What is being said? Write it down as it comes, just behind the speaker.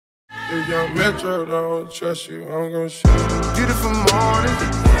If young Metro don't trust you, I'm gon' shoot you. Beautiful morning,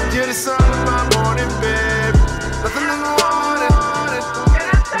 you're the sun of my morning, babe. Nothing in the water.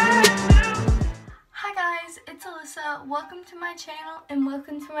 Hi guys, it's Alyssa. Welcome to my channel and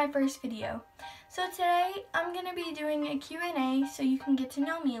welcome to my first video. So today I'm going to be doing a Q&A so you can get to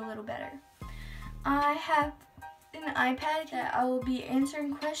know me a little better. I have an iPad that I will be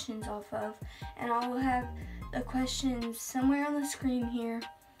answering questions off of, and I will have the questions somewhere on the screen here,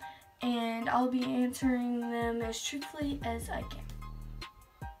 and I'll be answering them as truthfully as I can.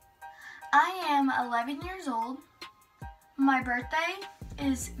 I am 11 years old. My birthday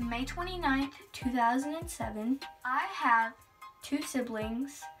is May 29th, 2007. I have 2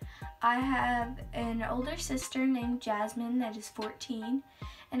 siblings. I have an older sister named Jasmine that is 14,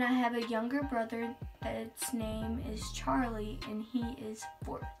 and I have a younger brother that's name is Charlie, and he is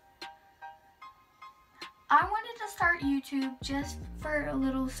 4. I wanted to start YouTube just for a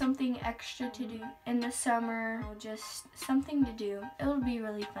little something extra to do in the summer, just something to do. It'll be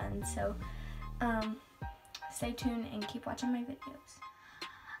really fun, so stay tuned and keep watching my videos.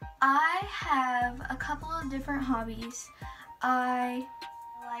 I have a couple of different hobbies. I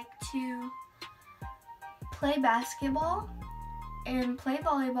like to play basketball and play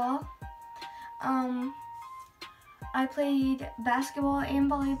volleyball. I played basketball and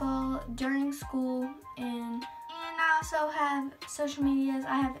volleyball during school, and I also have social medias.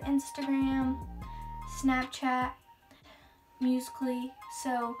 I have Instagram, Snapchat, Musical.ly,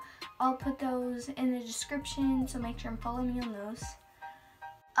 so I'll put those in the description, so make sure and follow me on those.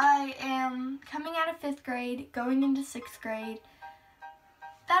 I am coming out of 5th grade, going into 6th grade.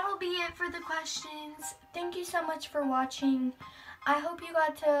 That'll be it for the questions. Thank you so much for watching. I hope you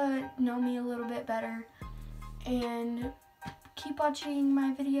got to know me a little bit better. And keep watching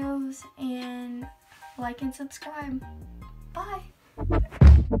my videos and like and subscribe. Bye.